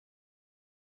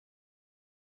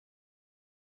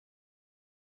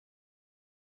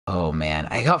Oh man,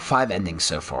 I got 5 endings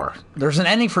so far. There's an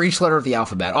ending for each letter of the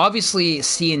alphabet. Obviously,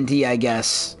 C and D, I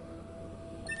guess.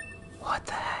 What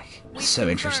the heck? It's so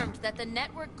interesting. That the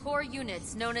network core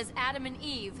units known as Adam and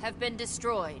Eve have been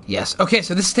destroyed. Yes. Okay,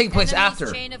 so this is taking place Enemy's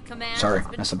after. Chain of command Sorry, has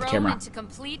been messed up the thrown camera. into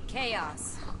complete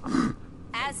chaos.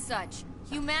 As such,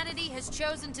 humanity has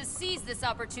chosen to seize this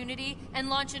opportunity and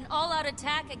launch an all-out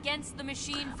attack against the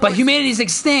machine forces. But humanity's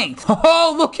extinct.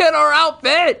 Oh, look at our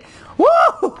outfit. Woo!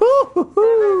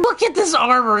 Look at this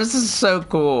armor. This is so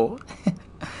cool.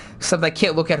 Except I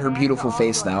can't look at her beautiful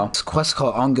face now. This quest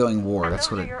called Ongoing War.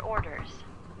 That's what it... Your orders.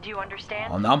 Do you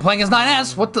understand? Oh, now I'm playing as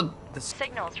 9S. What the...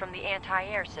 Signals from the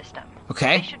anti-air system.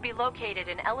 Okay. They should be located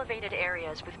in elevated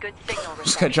areas with good signal reception.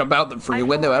 Just gonna jump out the free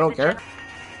window. I don't care.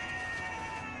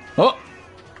 Oh!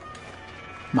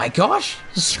 My gosh!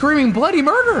 Screaming bloody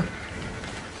murder!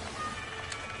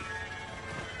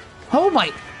 Oh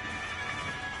my...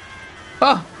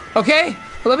 Oh, okay.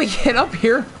 Let me get up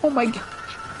here. Oh my gosh.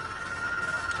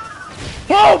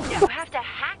 Whoa! You have to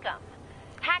hack them.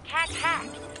 Hack.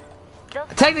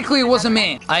 Technically, it wasn't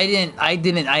me. I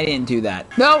didn't do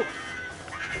that. No.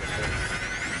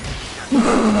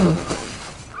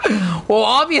 Well,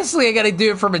 obviously, I gotta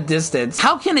do it from a distance.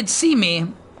 How can it see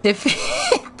me if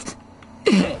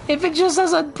it just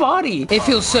has a body? It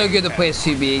feels so good to play as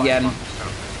 2B again.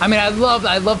 I mean, I love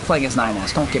playing as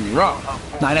 9S. Don't get me wrong.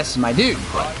 9S is my dude.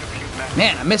 But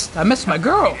man, I missed my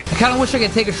girl. I kind of wish I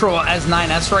could take control as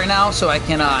 9S right now, so I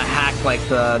can hack like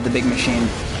the big machine.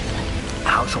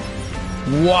 Ouch.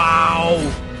 Wow.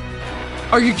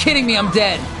 Are you kidding me? I'm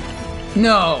dead.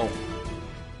 No.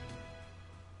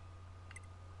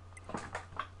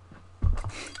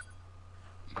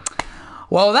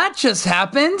 Well, that just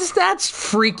happened. That's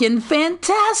freaking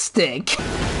fantastic.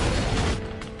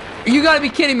 You gotta be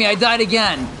kidding me. I died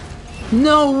again.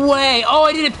 No way. Oh,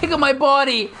 I didn't pick up my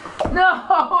body. No,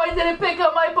 I didn't pick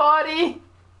up my body.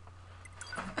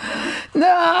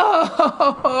 No.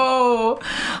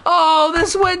 Oh,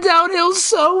 this went downhill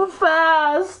so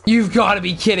fast. You've got to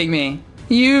be kidding me.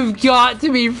 You've got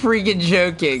to be freaking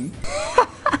joking.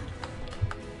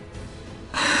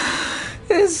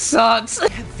 This sucks.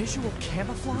 Visual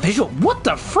camouflage? Visual? What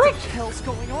the frick? What the hell's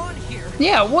going on here?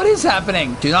 Yeah, what is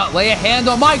happening? Do not lay a hand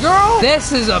on my girl.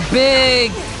 This is a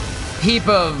big heap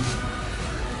of...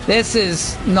 This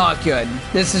is not good.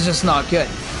 This is just not good.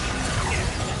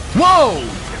 Whoa!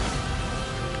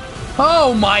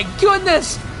 Oh my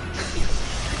goodness!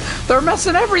 They're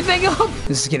messing everything up!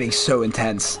 This is getting so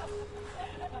intense.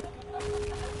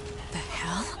 The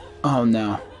hell? Oh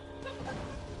no.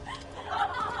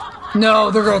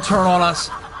 No, they're gonna turn on us.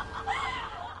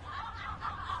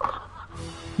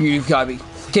 You've got me.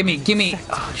 Give me.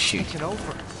 Oh shoot. I was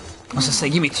gonna say,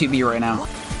 give me 2B right now.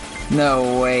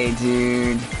 No way,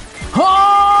 dude.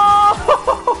 Oh!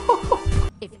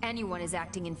 If anyone is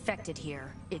acting infected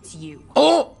here, it's you.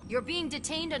 Oh! You're being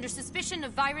detained under suspicion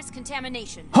of virus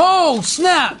contamination. Oh,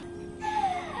 snap!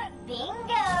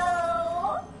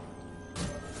 Bingo!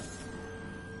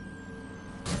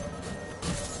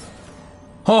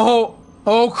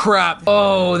 Oh crap.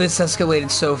 Oh, this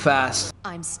escalated so fast.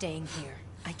 I'm staying here.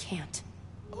 I can't.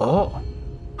 Oh.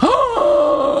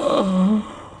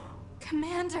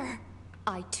 Commander!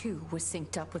 I too was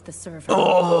synced up with the server.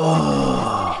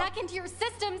 Oh. Hack into your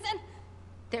systems and...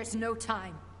 There's no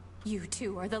time. You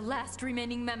two are the last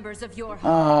remaining members of your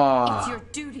home. Oh. It's your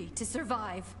duty to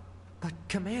survive. But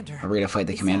Commander... Are we gonna fight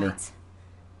the commander? Besides,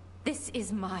 this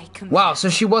is my command. Wow, so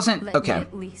she wasn't... Let Okay. me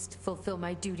at least fulfill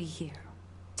my duty here.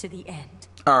 To the end.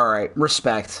 Alright,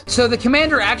 respect. So the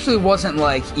commander actually wasn't,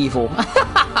 like, evil.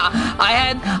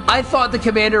 I thought the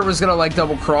commander was gonna, like,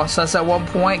 double-cross us at one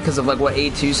point because of, like, what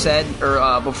A2 said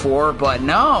or before, but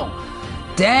no.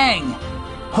 Dang.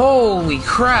 Holy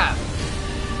crap.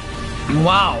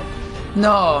 Wow.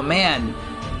 No, man.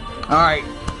 Alright.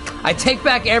 I take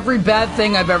back every bad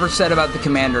thing I've ever said about the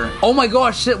commander. Oh my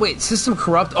gosh, wait, system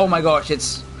corrupt? Oh my gosh,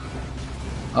 it's...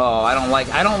 Oh, I don't like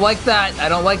that. I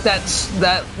don't like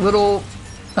that little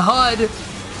HUD.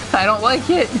 I don't like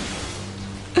it.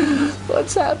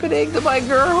 What's happening to my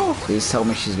girl? Please tell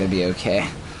me she's gonna be okay.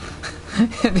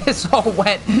 This all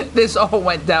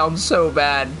went down so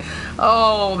bad.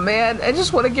 Oh man, I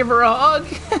just want to give her a hug.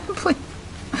 Please.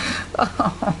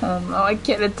 Oh no, I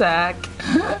can't attack.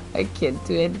 I can't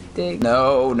do anything.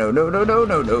 No.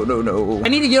 I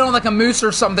need to get on like a moose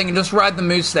or something and just ride the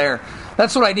moose there.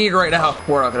 That's what I need right now.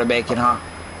 We're not gonna make it, huh?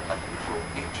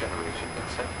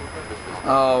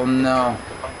 Oh no.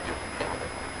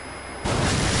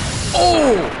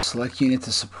 Oh! Select unit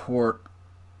to support.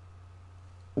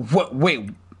 What? Wait.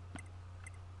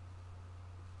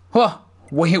 Huh?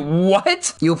 Wait,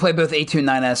 what? You'll play both A2 and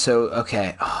 9S, so,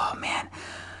 okay. Oh, man.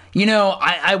 You know,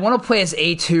 I want to play as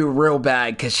A2 real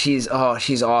bad, because she's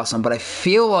awesome, but I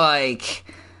feel like...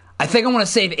 I think I want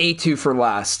to save A2 for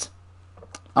last.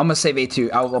 I'm going to save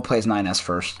A2. I'll play as 9S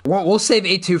first. We'll save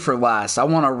A2 for last. I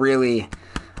want to really...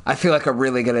 I feel like I'm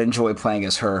really going to enjoy playing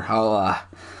as her.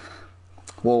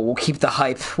 We'll keep the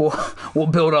hype. We'll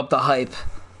build up the hype.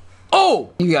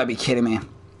 Oh! You gotta be kidding me.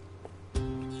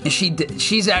 Is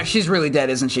she's really dead,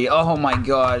 isn't she? Oh my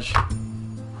gosh.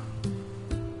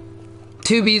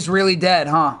 2B's really dead,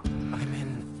 huh? I'm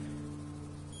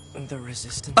in the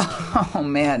resistance. Oh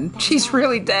man, she's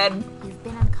really dead. You've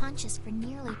been unconscious for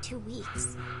nearly 2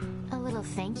 weeks. A little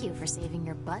thank you for saving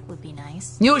your butt would be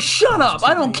nice. Yo, shut up!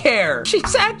 I don't care!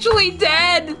 She's actually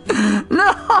dead!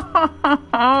 No!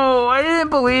 I didn't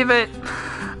believe it!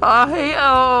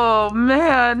 Oh,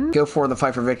 man. Go for the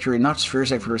fight for victory, not just for your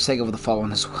sake, for the sake of the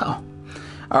fallen as well.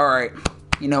 Alright,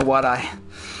 you know what, I'm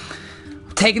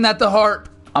taking that to heart.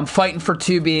 I'm fighting for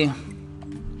 2B.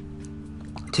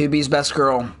 2B's best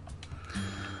girl.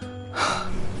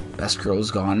 Best girl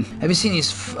is gone. Have you seen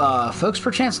these folks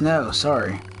perchance? No,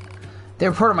 sorry. They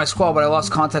were part of my squad, but I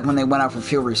lost contact when they went out for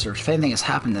field research. If anything has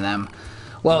happened to them...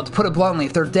 Well, to put it bluntly,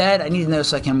 if they're dead, I need to know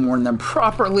so I can mourn them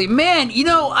properly. Man, you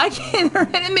know, I can't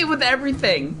hit me with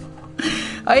everything.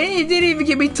 It didn't even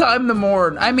give me time to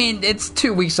mourn. I mean, it's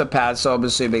 2 weeks have passed, so I'm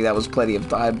assuming that was plenty of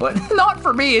time, but not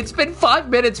for me. It's been 5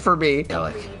 minutes for me.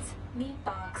 Meat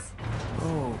box.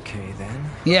 Okay, then.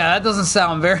 Yeah, that doesn't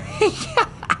sound very...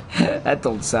 That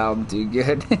don't sound too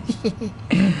good.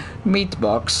 Meat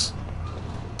box.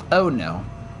 Oh, no.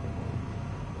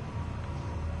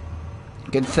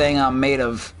 Good thing I'm made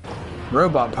of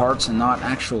robot parts and not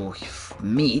actual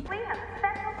meat. We have a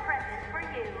special present for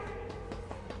you.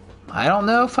 I don't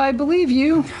know if I believe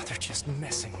you. They're just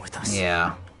messing with us.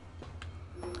 Yeah.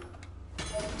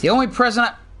 The only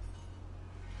present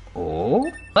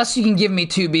Oh? Unless you can give me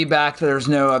 2B back, there's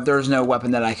no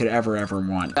weapon that I could ever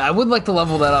want. I would like to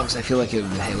level that up because I feel like it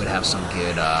would have some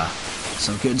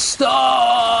good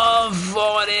stuff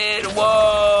on it.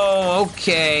 Whoa,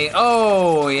 okay.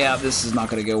 Oh, yeah, this is not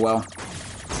gonna go well.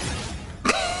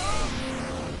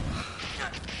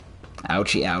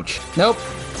 Ouchie, ouch. Nope.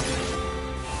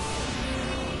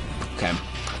 Okay.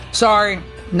 Sorry.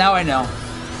 Now I know.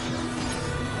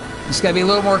 Just gotta be a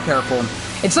little more careful.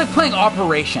 It's like playing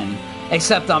Operation,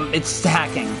 except it's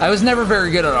hacking. I was never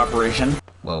very good at Operation.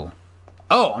 Whoa.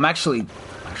 Oh, I'm actually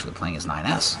playing as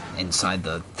 9S inside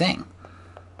the thing.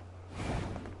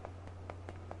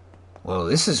 Whoa,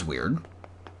 this is weird.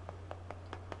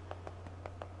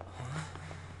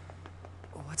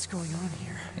 What's going on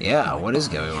here? Yeah, what is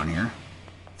going on here?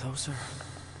 Those are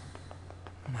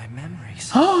my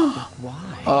memories.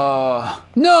 Why?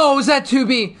 No, is that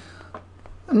 2B?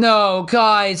 No,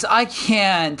 guys, I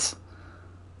can't.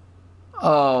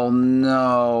 Oh,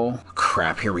 no.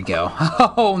 Crap, here we go.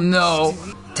 Oh, no.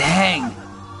 Dang.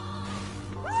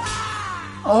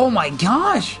 Oh, my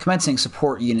gosh. Commencing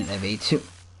support unit of A2.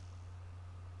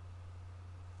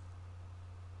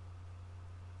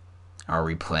 Are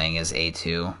we playing as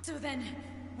A2? So then,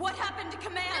 what happened to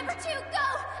command? Number 2, go!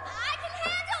 I can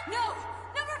handle... No!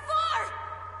 Number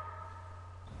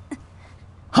 4!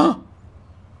 Huh?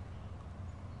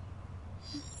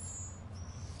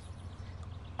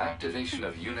 Activation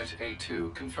of Unit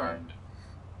A2 confirmed.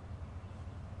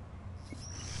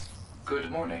 Good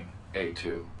morning,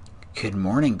 A2. Good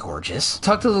morning, gorgeous.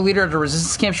 Talk to the leader of the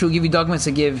resistance camp. She will give you documents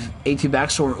that give A2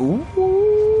 backstory.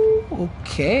 Ooh,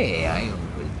 okay. I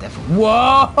would definitely...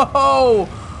 Whoa!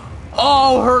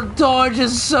 Oh, her dodge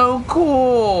is so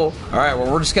cool. All right,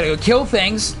 well, we're just gonna go kill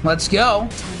things. Let's go.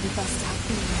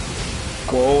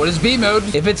 Whoa, what is B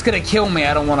mode? If it's gonna kill me,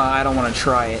 I don't wanna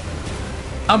try it.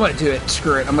 I'm gonna do it.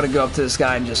 Screw it. I'm gonna go up to this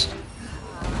guy and just...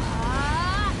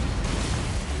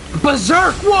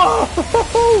 Berserk! Whoa!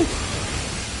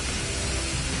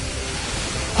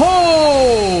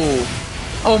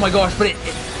 Oh! Oh my gosh, but it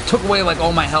took away like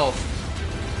all my health.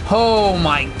 Oh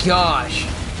my gosh.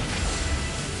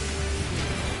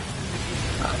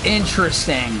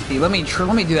 Interesting. Let me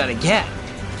do that again.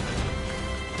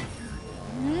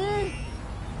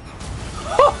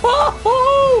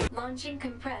 Launching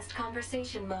compressed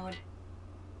conversation mode.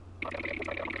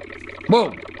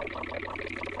 Whoa.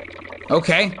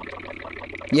 Okay.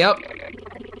 Yep.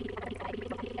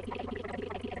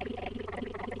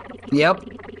 Yep.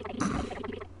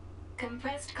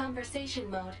 Compressed conversation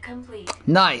mode complete.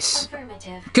 Nice.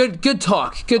 Affirmative. Good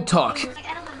talk. Good talk.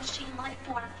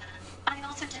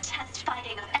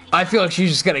 I feel like she's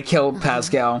just gonna kill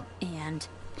Pascal. And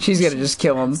She's gonna just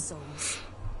kill him. souls.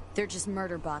 They're just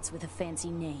murder bots with a fancy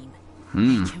name.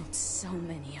 They killed so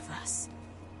many of us.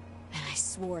 And I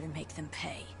swore to make them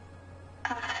pay.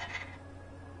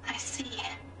 I see.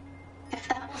 If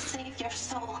that will save your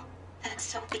soul, then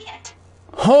so be it.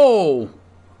 Oh!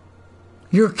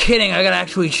 You're kidding, I gotta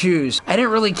actually choose. I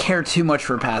didn't really care too much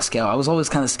for Pascal. I was always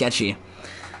kind of sketchy.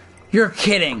 You're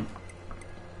kidding.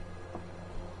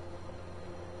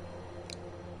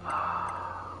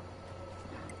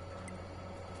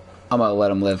 I'm gonna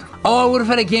let him live. Oh, I would have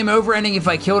had a game over ending if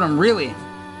I killed him, really?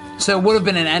 So it would have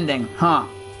been an ending, huh?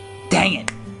 Dang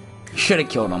it. Should have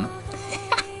killed him.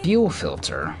 Fuel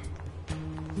filter.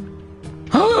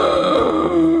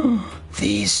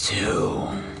 These two.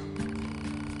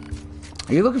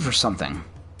 Are you looking for something?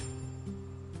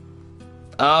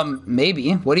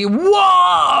 Maybe. What do you... Whoa!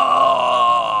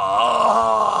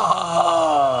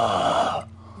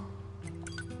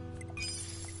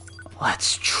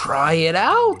 Let's try it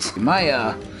out.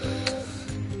 My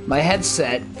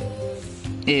headset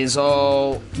is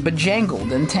all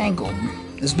bejangled and tangled.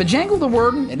 Is bejangled a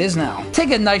word? It is now.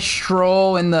 Take a nice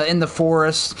stroll in the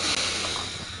forest.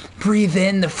 Breathe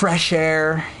in the fresh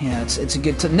air. Yeah, it's a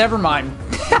good time. Never mind.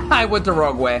 I went the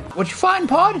wrong way. What'd you find,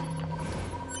 Pod?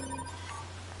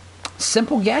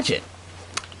 Simple gadget.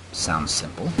 Sounds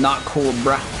simple. Not cool,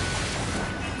 bruh.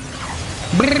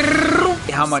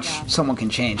 How much someone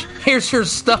can change. Here's your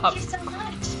stuff. Thank you so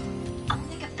much. I'll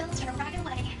make a filter right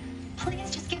away. Please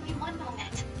just give me one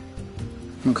moment.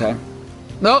 Okay.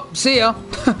 Nope, see ya.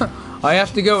 I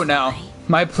have to go now.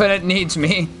 My planet needs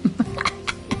me.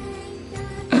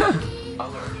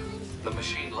 Alert. The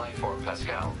machine life form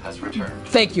Pascal has returned.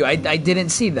 Thank you, I didn't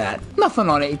see that. Nothing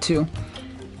on A2.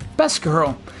 Best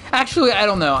girl. Actually, I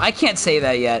don't know. I can't say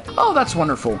that yet. Oh, that's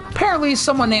wonderful. Apparently,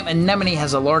 someone named Anemone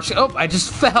has a large... Oh, I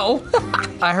just fell.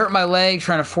 I hurt my leg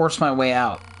trying to force my way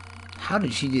out. How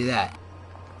did she do that?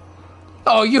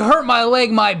 Oh, you hurt my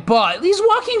leg, my butt. He's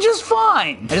walking just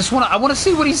fine. I want to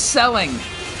see what he's selling.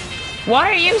 What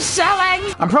are you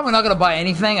selling? I'm probably not going to buy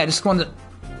anything. I just want to...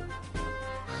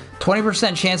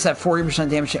 20% chance at 40%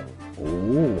 damage.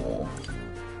 Ooh.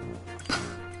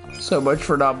 So much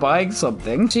for not buying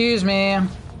something. Excuse me. I'm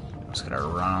just gonna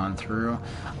run on through.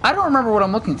 I don't remember what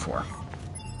I'm looking for.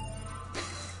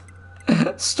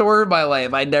 Story of my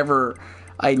life. I never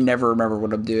remember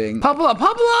what I'm doing. Pablo,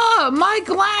 my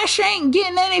glass ain't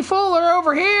getting any fuller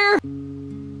over here.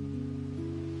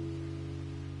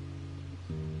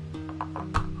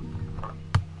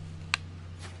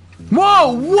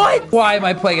 Whoa, what? Why am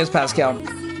I playing as Pascal?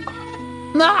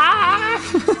 Nah.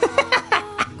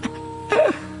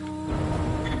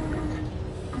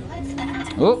 What's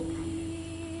that? Oh.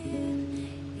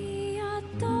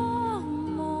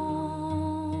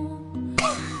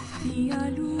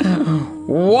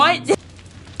 What?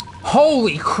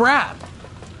 Holy crap.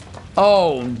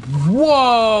 Oh,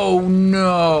 whoa,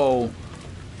 no.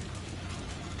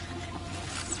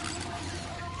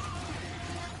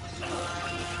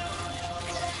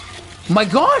 My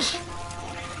gosh.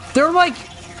 They're like...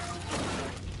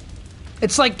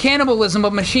 It's like cannibalism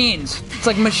of machines. It's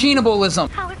like machinabalism.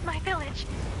 How is my village?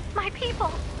 My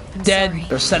people? Dead. sorry.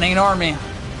 They're sending an army.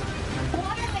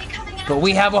 What are they coming out? But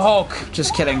we have a Hulk.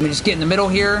 Just kidding. We just get in the middle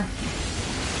here.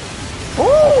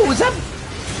 Oh, is that...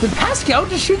 Did Pascal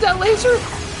just shoot that laser?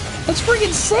 That's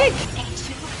freaking sick.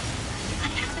 A2, I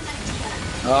have an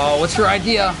idea. Oh, what's your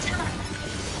idea?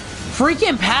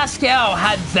 Freaking Pascal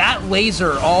had that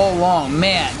laser all along,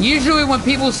 man. Usually when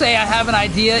people say I have an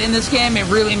idea in this game, it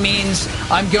really means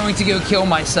I'm going to go kill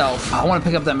myself. I want to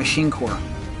pick up that machine core.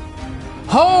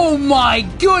 Oh my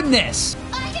goodness!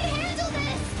 I can handle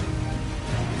this!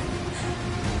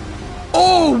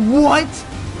 Oh, what?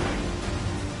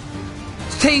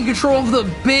 It's taking control of the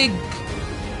big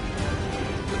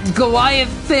Goliath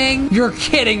thing? You're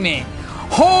kidding me.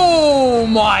 Oh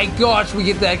my gosh, we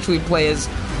get to actually play as...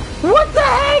 What the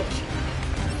heck?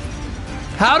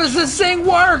 How does this thing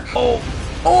work? Oh,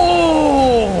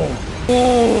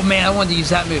 man, I wanted to use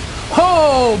that move.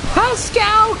 Oh,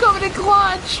 Pascal coming in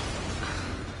clutch.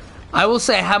 I will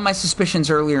say I had my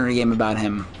suspicions earlier in the game about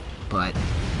him, but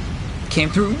came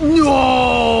through.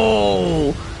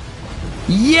 No!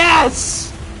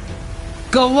 Yes!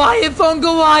 Goliath on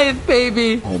Goliath,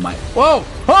 baby. Oh my, whoa,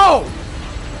 oh!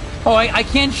 Oh, I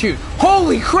can't shoot.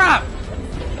 Holy crap!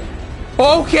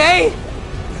 Okay.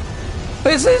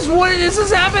 This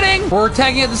is happening. We're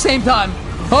attacking at the same time.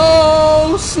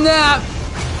 Oh, snap.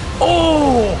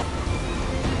 Oh.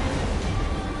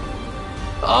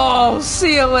 Oh,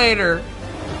 see you later.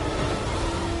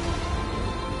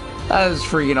 That is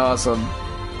freaking awesome.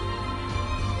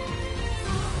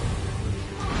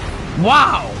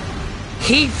 Wow.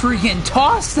 He freaking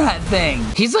tossed that thing.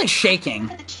 He's like shaking.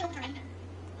 For the children,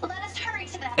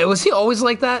 Was he always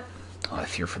like that? Oh, I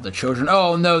fear for the children.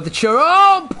 Oh no, the children.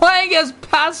 Oh, playing as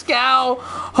Pascal.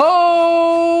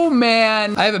 Oh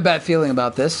man, I have a bad feeling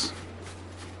about this.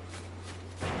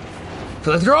 I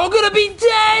feel like they're all gonna be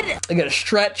dead. I gotta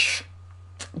stretch.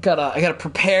 I gotta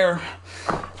prepare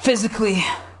physically.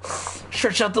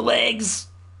 Stretch out the legs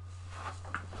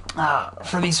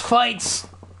for these fights.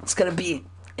 It's gonna be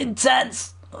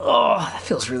intense. Oh, that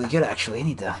feels really good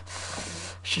actually.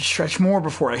 Should stretch more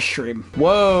before I stream.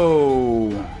 Whoa.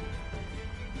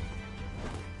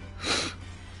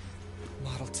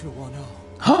 Model 210.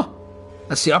 Huh?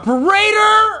 That's the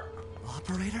operator!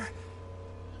 Operator?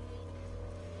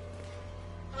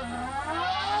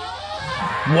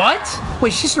 What?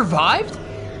 Wait, she survived?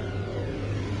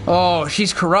 Oh,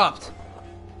 she's corrupt.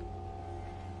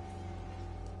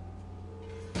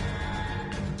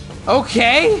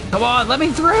 Okay. Come on, let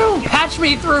me through. Patch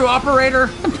me through, operator.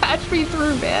 Patch me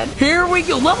through, man. Here we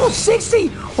go. Level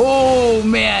 60. Oh,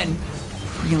 man.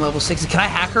 Freaking level 60. Can I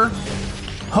hack her?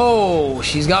 Oh,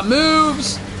 she's got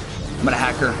moves. I'm gonna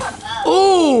hack her.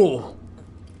 Ooh.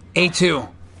 A2.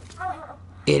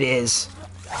 It is.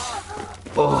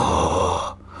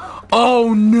 Oh.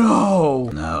 Oh, no.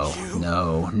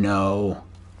 No.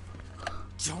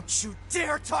 Don't you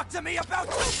dare talk to me about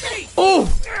 2B! Oh.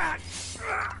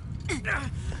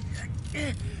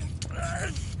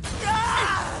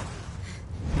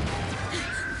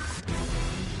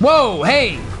 Whoa,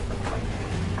 hey!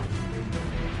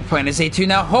 We're playing as A2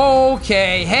 now.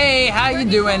 Okay, hey, how you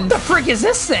doing? What the frick is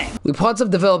this thing? We pods have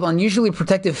developed unusually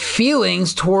protective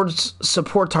feelings towards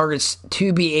support targets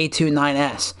 2B, A2,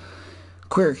 9S.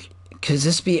 Queer, could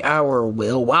this be our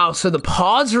will? Wow, so the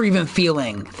pods are even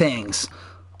feeling things.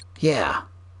 Yeah.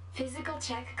 Physical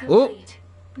check complete.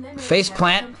 Face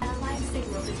plant. Allied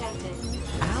signal detected.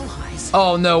 Allies?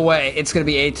 Oh, no way. It's gonna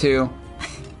be A2.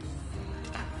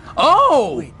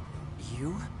 Oh! Wait,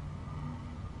 you?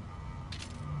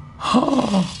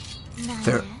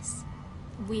 Nice.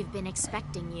 We've been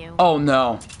expecting you. Oh,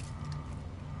 no.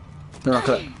 They're not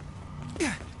gonna...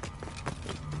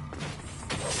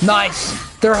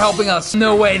 Nice. They're helping us.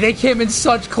 No way. They came in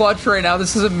such clutch right now.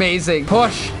 This is amazing.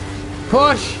 Push.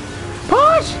 Push.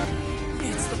 Push.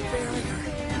 It's the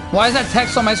barrier. Why is that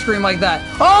text on my screen like that?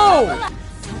 Oh!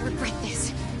 Don't regret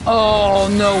this. Oh,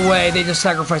 no way. They just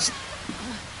sacrificed.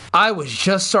 I was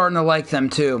just starting to like them,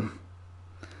 too.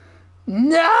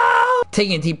 No!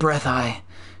 Taking a deep breath, I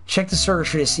check the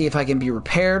circuitry to see if I can be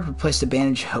repaired, replace the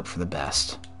bandage, hope for the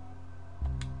best.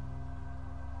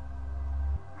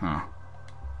 Huh.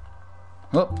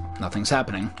 Oh, nothing's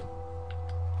happening.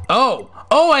 Oh!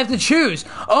 Oh, I have to choose!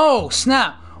 Oh,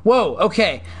 snap! Whoa,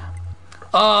 okay.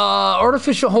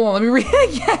 Artificial... Hold on, let me read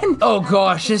it again! Oh,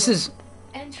 gosh, this is...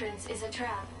 Entrance is a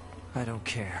trap. I don't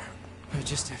care. I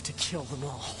just have to kill them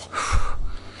all.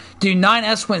 Dude,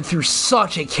 9S went through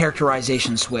such a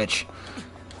characterization switch.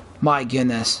 My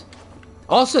goodness.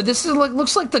 Also, this is like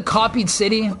looks like the copied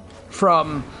city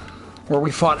from where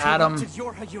we fought Adam.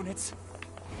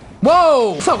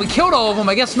 Whoa! I thought we killed all of them.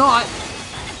 I guess not.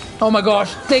 Oh my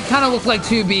gosh, they kind of look like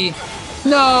 2B.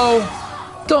 No!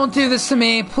 Don't do this to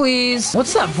me, please.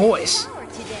 What's that voice?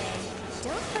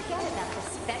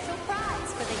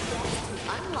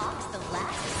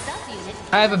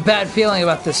 I have a bad feeling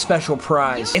about this special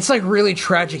prize. It's like really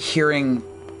tragic hearing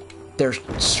their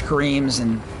screams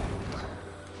and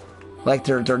like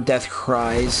their death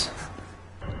cries.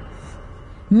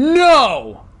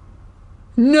 No!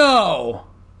 No!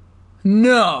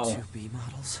 No! 2B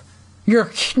models? You're...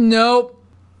 Nope.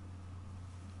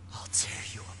 I'll tear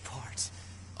you apart.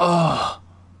 Oh.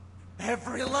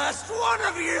 Every last one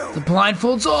of you! The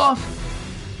blindfold's off.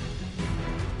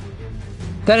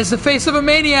 That is the face of a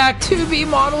maniac. 2B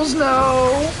models, no.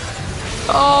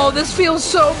 Oh, this feels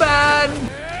so bad.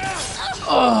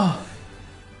 Oh.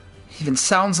 Even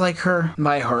sounds like her.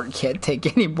 My heart can't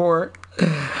take any more.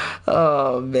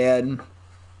 Oh, man.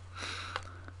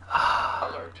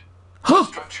 Alert. The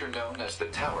structure known as the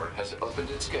tower has opened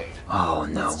its gate. Oh,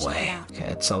 no way. Okay,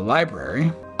 it's a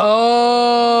library.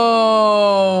 Oh.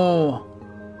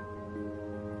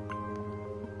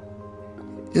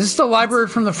 Is this the library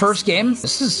from the first game?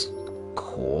 This is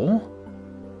cool.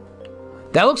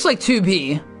 That looks like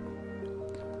 2B.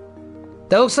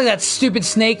 That looks like that stupid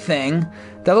snake thing.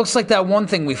 That looks like that one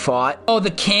thing we fought. Oh,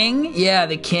 the king? Yeah,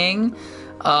 the king.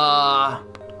 I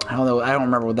don't know. I don't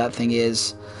remember what that thing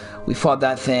is. We fought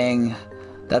that thing.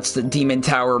 That's the demon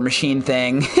tower machine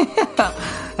thing.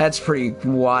 That's pretty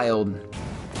wild.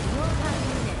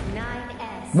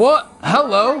 What?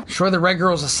 Hello? Sure, the Red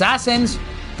Girl's assassins.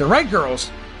 The Red Girls.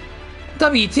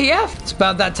 WTF? It's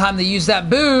about that time to use that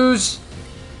booze.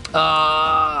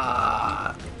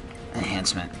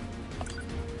 enhancement.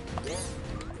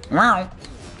 Wow.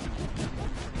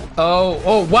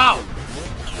 Oh, wow.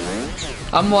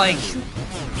 I'm like...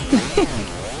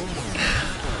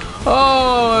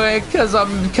 oh, because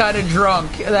I'm kind of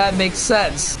drunk. That makes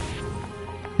sense.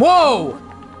 Whoa!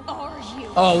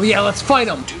 Oh, yeah, let's fight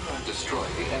him. Do not destroy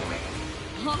the enemy.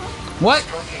 What?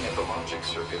 Striking at the logic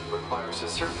circuit requires a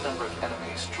certain number of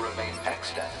enemies to remain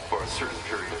extant for a certain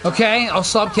period of time. Okay, I'll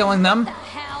stop killing them.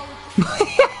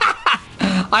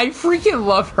 I freaking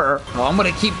love her. Oh, I'm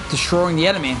gonna keep destroying the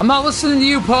enemy. I'm not listening to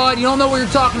you, Pod. You don't know what you're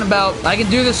talking about. I can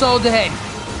do this all day.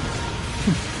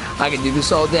 I can do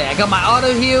this all day. I got my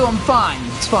auto heal. I'm fine.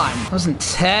 It's fine. That was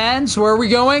intense. Where are we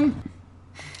going?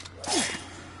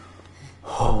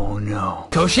 Oh no.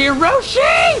 Koshi and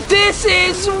Roshi! This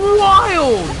is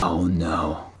wild! Oh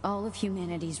no. All of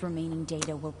humanity's remaining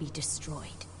data will be destroyed.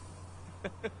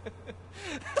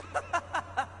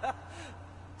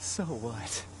 So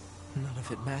what? None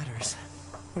of it matters.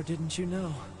 Or didn't you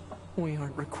know? We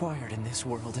aren't required in this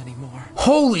world anymore.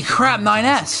 Holy crap,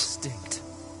 9S! Extinct.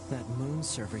 That moon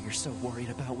server you're so worried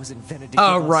about was invented to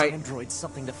Oh, give right. us androids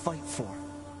something to fight for.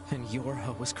 And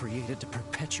Yorha was created to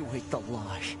perpetuate the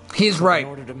lie. He's right. In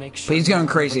order to make sure But he's going no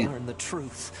one crazy. would learn the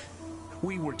truth.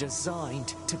 We were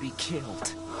designed to be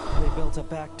killed. They built a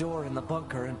back door in the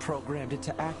bunker and programmed it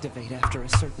to activate after a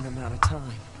certain amount of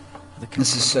time.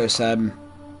 This is so sad.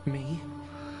 Me?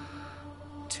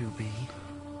 To be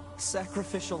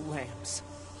sacrificial lambs.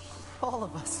 All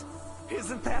of us.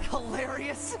 Isn't that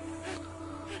hilarious?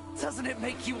 Doesn't it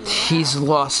make you laugh? He's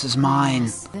lost his mind.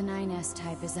 The 9S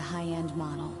type is a high-end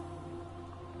model.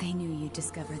 They knew you'd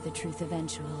discover the truth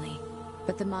eventually,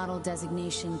 but the model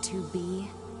designation 2B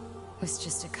was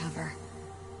just a cover.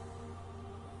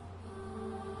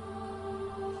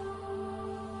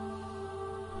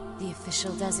 The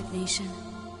official designation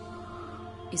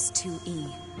is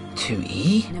 2E.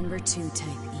 2E? Number 2 type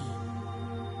E.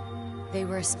 They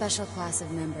were a special class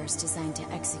of members designed to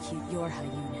execute Yorha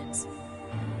units.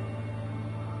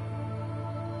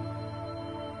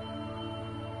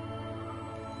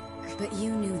 But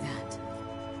you knew that.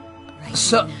 Right,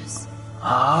 So- Eunice?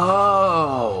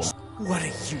 Oh. What do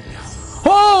you know?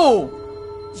 Oh!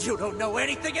 You don't know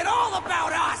anything at all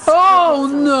about us! Oh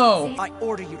no! I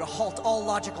order you to halt all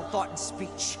logical thought and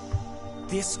speech.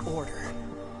 This order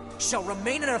shall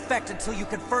remain in effect until you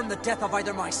confirm the death of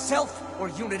either myself or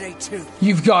Unit A2.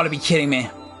 You've got to be kidding me.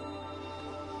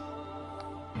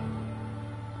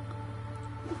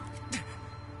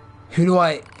 Who do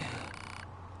I...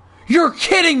 You're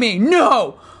kidding me!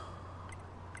 No!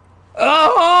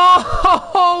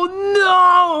 Oh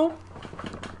no!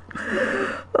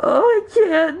 Oh, I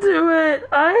can't do it.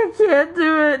 I can't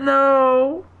do it.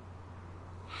 No.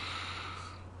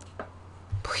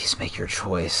 Please make your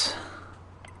choice.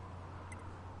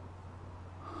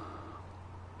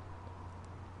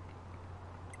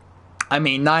 I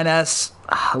mean, 9S,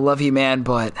 I love you, man,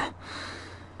 but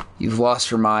you've lost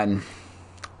your mind.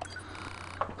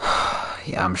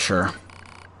 Yeah, I'm sure.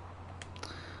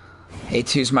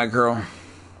 A2's my girl.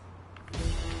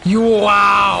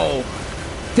 Wow!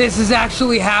 This is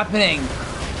actually happening.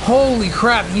 Holy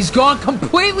crap, he's gone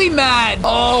completely mad.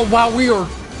 Oh, wow, we are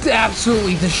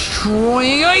absolutely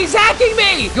destroying. Oh, he's hacking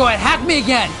me! Go ahead, hack me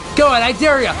again. Go ahead, I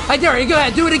dare you. I dare you. Go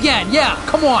ahead, do it again. Yeah,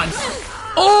 come on.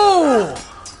 Oh!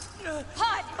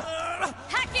 Pod!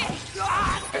 Hack it!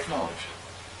 Acknowledged.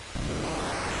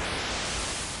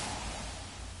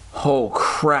 Oh,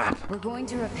 crap. We're going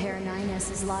to repair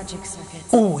 9S's logic circuits.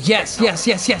 Oh, yes.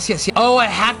 Oh, I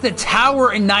hacked the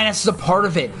tower and 9S is a part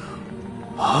of it.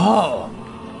 Oh.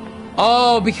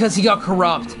 Oh, because he got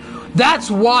corrupt. That's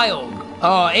wild.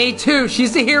 Oh, A2,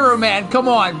 she's the hero, man. Come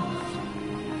on.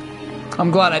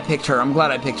 I'm glad I picked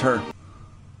her.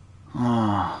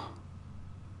 Oh.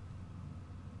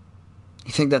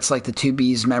 You think that's like the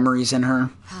 2B's memories in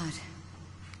her? Pod,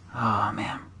 Oh,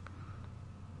 man.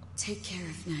 take care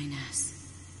of 9S.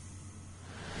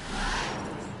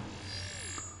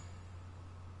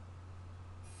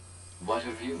 What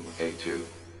of you, A2?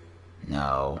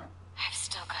 No. I've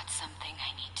still got something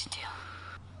I need to do.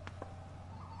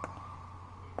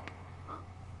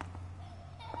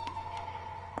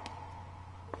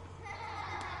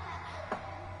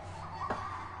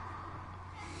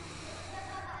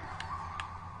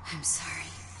 I'm sorry.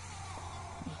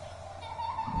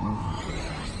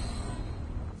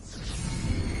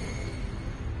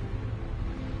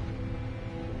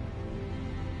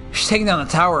 She's taking down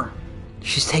the tower.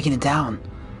 She's taking it down.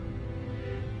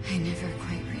 I never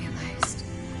quite realized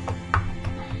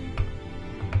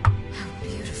how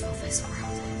beautiful this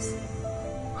world is.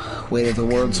 Weight of the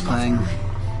World's playing.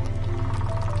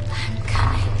 I'm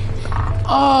coming.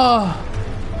 Oh.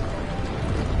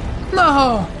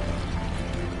 No.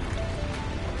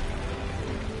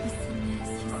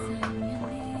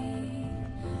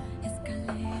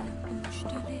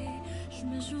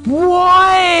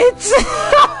 What?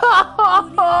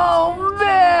 Oh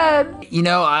man! You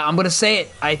know, I'm gonna say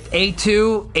it.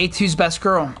 A2's best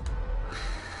girl.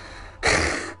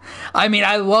 I mean,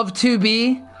 I love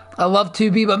 2B. I love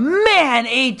 2B, but man,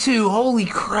 A2, holy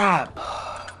crap!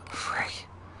 Frick.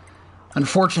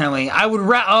 Unfortunately, I would.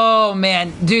 Oh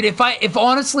man, dude, if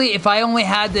honestly, if I only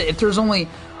had to, if there's only,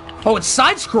 oh, it's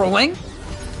side-scrolling.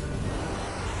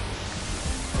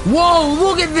 Whoa,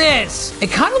 look at this! It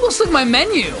kind of looks like my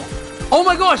menu. Oh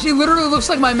my gosh, it literally looks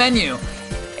like my menu.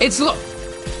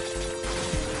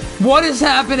 What is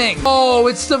happening? Oh,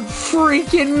 it's the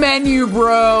freaking menu,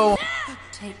 bro.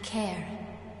 Take care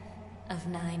of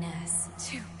 9S.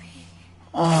 2B.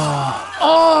 Oh.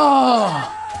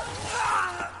 Oh.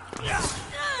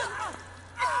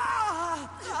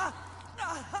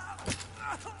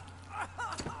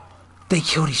 They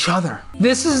killed each other.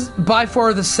 This is by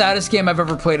far the saddest game I've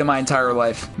ever played in my entire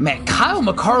life. Man, Kyle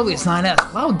McCarley is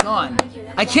 9S. Well done.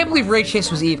 I can't believe Ray Chase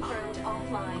was Eve.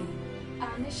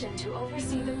 Our mission to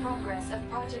oversee the progress of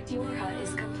Project Yorha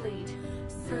is complete.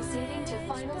 Proceeding to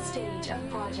final stage of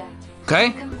project.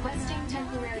 Okay. Requesting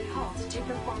temporary halt to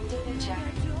perform data check.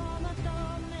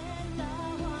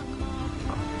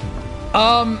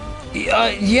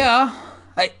 Yeah.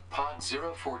 Pod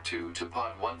 042 to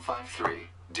Pod 153.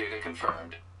 Data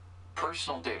confirmed.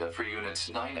 Personal data for units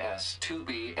 9S,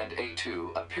 2B, and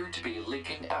A2 appear to be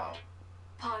leaking out.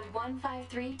 Pod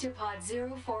 153 to Pod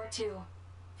 042.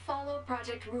 Follow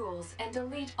project rules and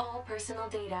delete all personal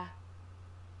data.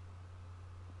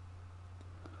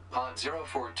 Pod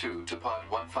 042 to Pod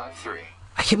 153.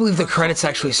 I can't believe the credits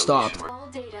actually stopped. All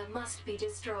data must be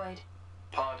destroyed.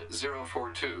 Pod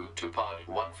 042 to Pod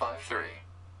 153.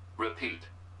 Repeat.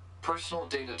 Personal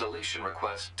data deletion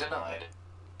request denied.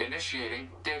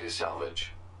 Initiating data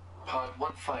salvage. Pod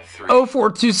 153.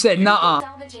 042 said nuh-uh.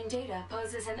 Salvaging data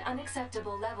poses an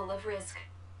unacceptable level of risk.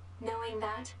 Knowing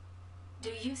that,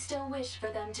 do you still wish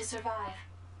for them to survive?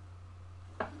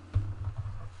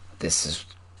 This is...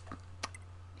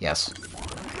 Yes.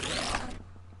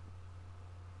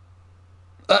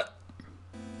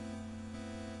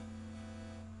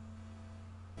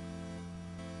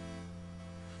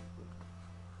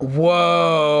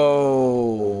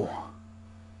 Whoa.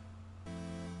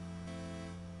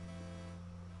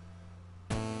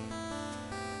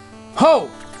 Ho!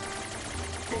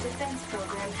 The defense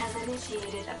program has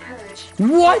initiated a purge.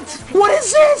 What? What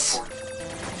is this?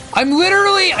 I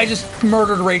just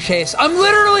murdered Ray Chase. I'm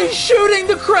literally shooting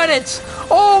the credits.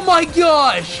 Oh my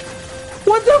gosh.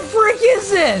 What the frick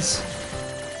is this?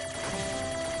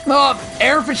 Oh,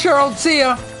 Aaron Fitzgerald, see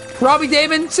ya. Robbie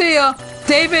Damon, see ya.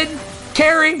 David,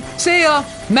 Carrie, see ya.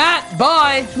 Matt,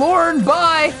 bye. Lauren,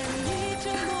 bye.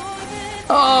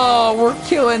 Oh, we're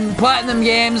killing Platinum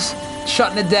Games.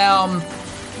 Shutting it down.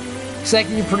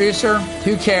 Executive producer,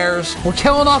 who cares? We're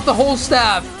killing off the whole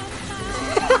staff.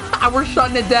 We're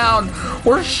shutting it down.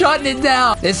 We're shutting it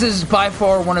down. This is by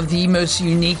far one of the most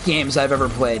unique games I've ever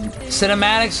played.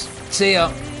 Cinematics, see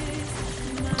ya.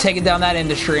 Taking down that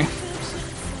industry.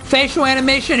 Facial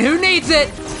animation, who needs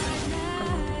it?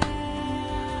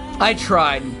 I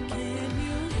tried.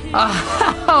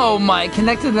 Oh my,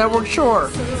 connected network,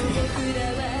 sure.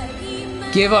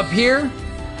 Give up here?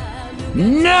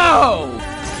 No!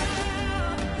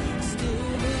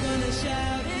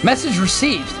 Message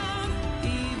received.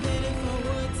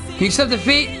 You accept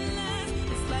defeat?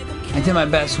 I did my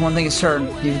best. One thing is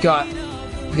certain. You've got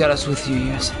us with you,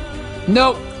 yes.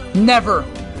 Nope. Never.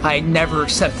 I never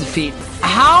accept defeat.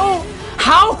 How?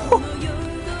 How?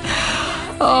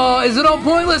 Oh, is it all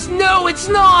pointless? No, it's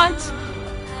not.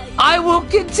 I will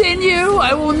continue.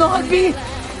 I will not be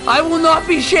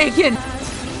shaken.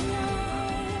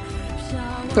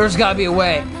 There's gotta be a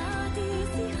way.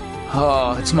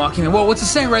 Oh, it's mocking me. Whoa, what's it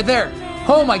saying right there?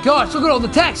 Oh my gosh, look at all the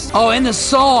text. Oh, and the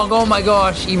song. Oh my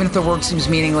gosh, even if the word seems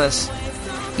meaningless.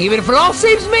 Even if it all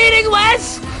seems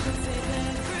meaningless!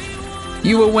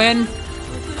 You will win.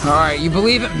 Alright, you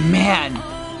believe it? Man,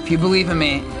 if you believe in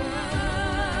me.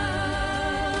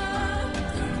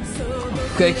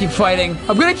 I'm gonna keep fighting.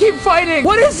 I'm gonna keep fighting!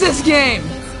 What is this game?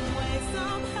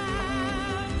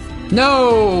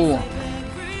 No!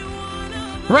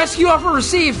 Rescue offer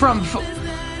received from...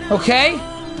 Okay.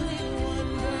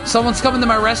 Someone's coming to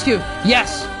my rescue.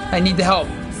 Yes, I need the help.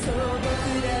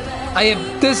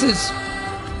 This is...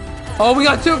 Oh, we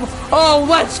got two... Oh,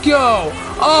 let's go!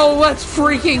 Oh, let's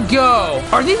freaking go!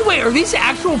 Are these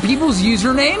actual people's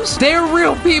usernames? They're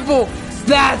real people!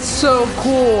 That's so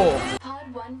cool.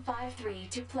 Pod 153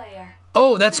 to player.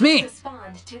 Oh, that's me.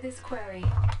 Respond to this query.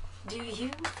 Do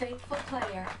you, faithful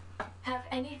player, have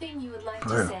anything you would like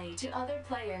to say to other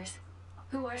players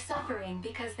who are suffering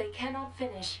because they cannot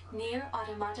finish Nier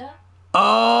Automata?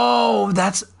 Oh,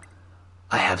 that's...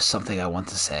 I have something I want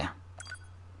to say.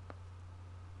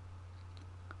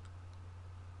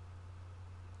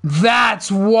 That's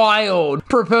wild.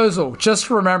 Proposal. Just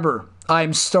remember,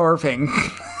 I'm starving.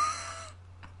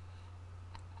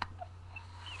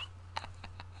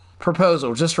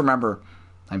 Proposal. Just remember,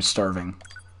 I'm starving.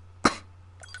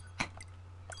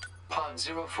 Pod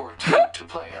 042 to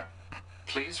player.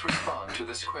 Please respond to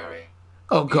this query.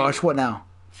 Oh gosh, what now?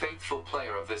 Faithful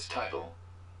player of this title,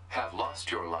 have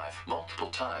lost your life multiple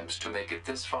times to make it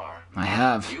this far. I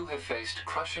have. You have faced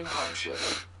crushing hardship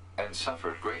and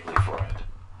suffered greatly for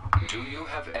it. Do you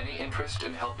have any interest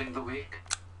in helping the weak?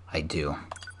 I do.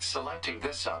 Selecting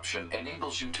this option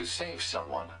enables you to save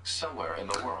someone somewhere in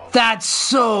the world. That's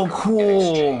so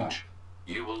cool. In exchange,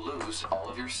 you will lose all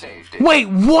of your save data. Wait,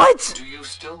 what? Do you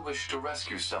still wish to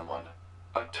rescue someone,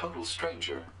 a total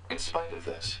stranger, in spite of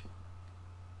this?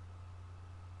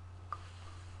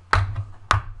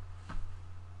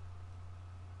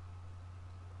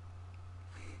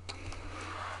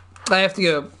 I have to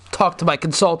go talk to my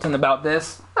consultant about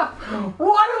this. What do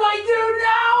I do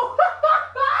now?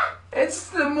 It's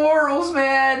the morals,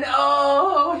 man.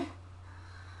 Oh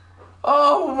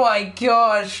my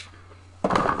gosh.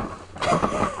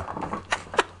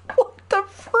 What the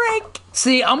frick?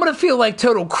 See, I'm gonna feel like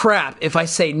total crap if I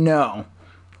say no.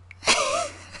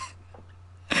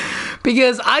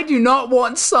 Because I do not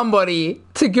want somebody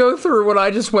to go through what I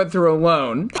just went through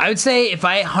alone. I would say if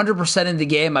I 100% in the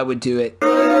game, I would do it.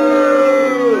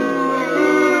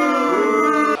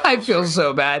 I feel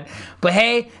so bad. But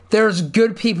hey, there's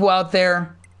good people out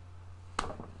there.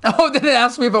 Oh, then it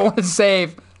asked me if I want to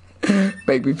save.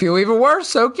 Make me feel even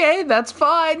worse. Okay, that's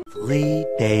fine. 3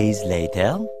 days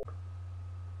later.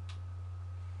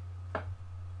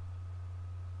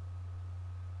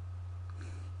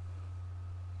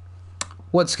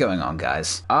 What's going on,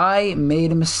 guys? I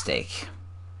made a mistake.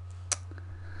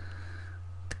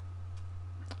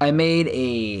 I made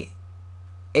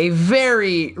a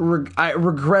very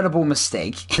regrettable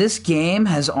mistake. This game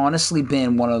has honestly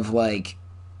been one of, like,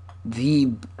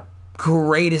 the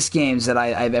greatest games that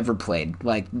I've ever played.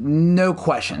 Like, no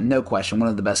question, one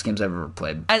of the best games I've ever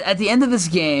played. At the end of this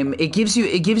game, it gives you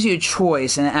a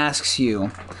choice and it asks you,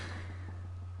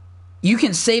 you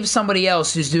can save somebody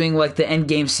else who's doing, like, the end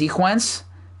game sequence,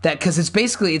 because it's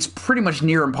pretty much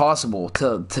near impossible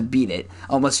to beat it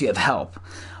unless you have help.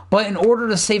 But in order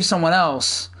to save someone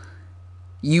else,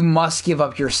 you must give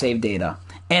up your save data.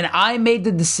 And I made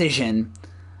the decision,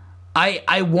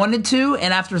 I wanted to,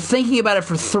 and after thinking about it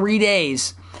for 3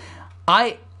 days,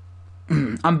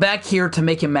 I'm back here to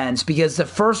make amends, because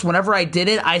whenever I did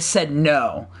it, I said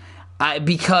no.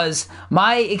 Because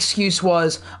my excuse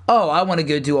was, oh, I want to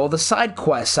go do all the side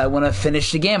quests. I want to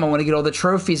finish the game. I want to get all the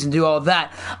trophies and do all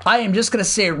that. I am just going to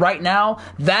say it right now,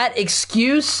 that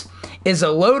excuse is a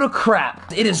load of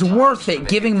crap. It is worth it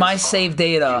giving my save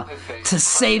data to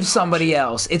save somebody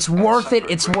else. It's worth it,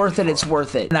 it's worth it, it's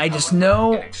worth it. And I just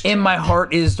know in my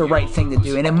heart it is the right thing to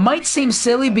do. And it might seem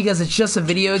silly because it's just a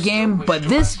video game, but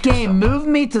this game moved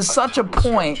me to such a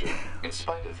point.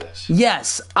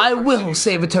 Yes, I will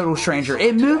save a total stranger.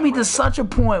 It moved me to such a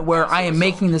point where I am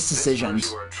making this decision.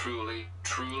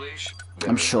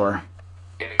 I'm sure.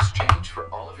 In exchange for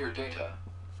all of your data,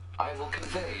 I will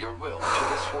convey your will to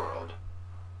this world.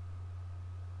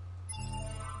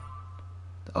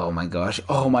 Oh my gosh,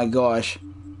 oh my gosh.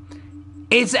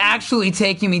 It's actually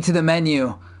taking me to the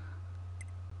menu.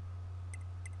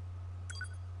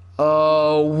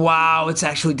 Oh, wow, it's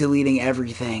actually deleting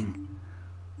everything.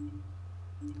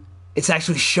 It's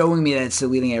actually showing me that it's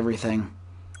deleting everything.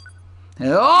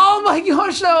 Oh my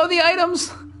gosh, no, the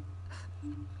items.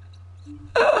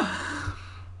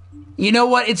 You know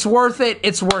what? It's worth it.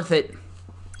 It's worth it.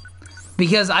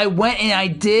 Because I went and I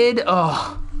did...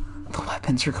 Oh, the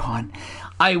weapons are gone.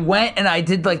 I went and I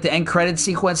did, like, the end credit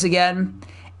sequence again.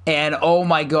 And oh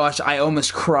my gosh, I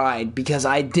almost cried. Because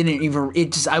I didn't even...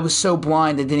 I was so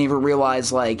blind I didn't even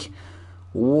realize, like...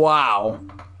 Wow.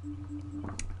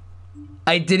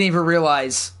 I didn't even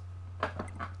realize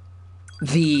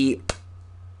the...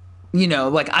 You know,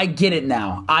 like, I get it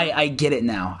now. I get it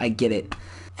now. I get it.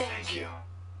 Thank you.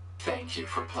 Thank you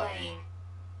for playing.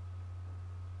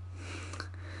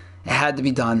 It had to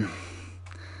be done.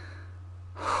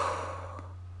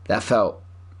 That felt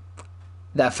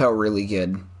really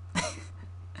good. It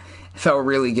felt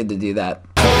really good to do that.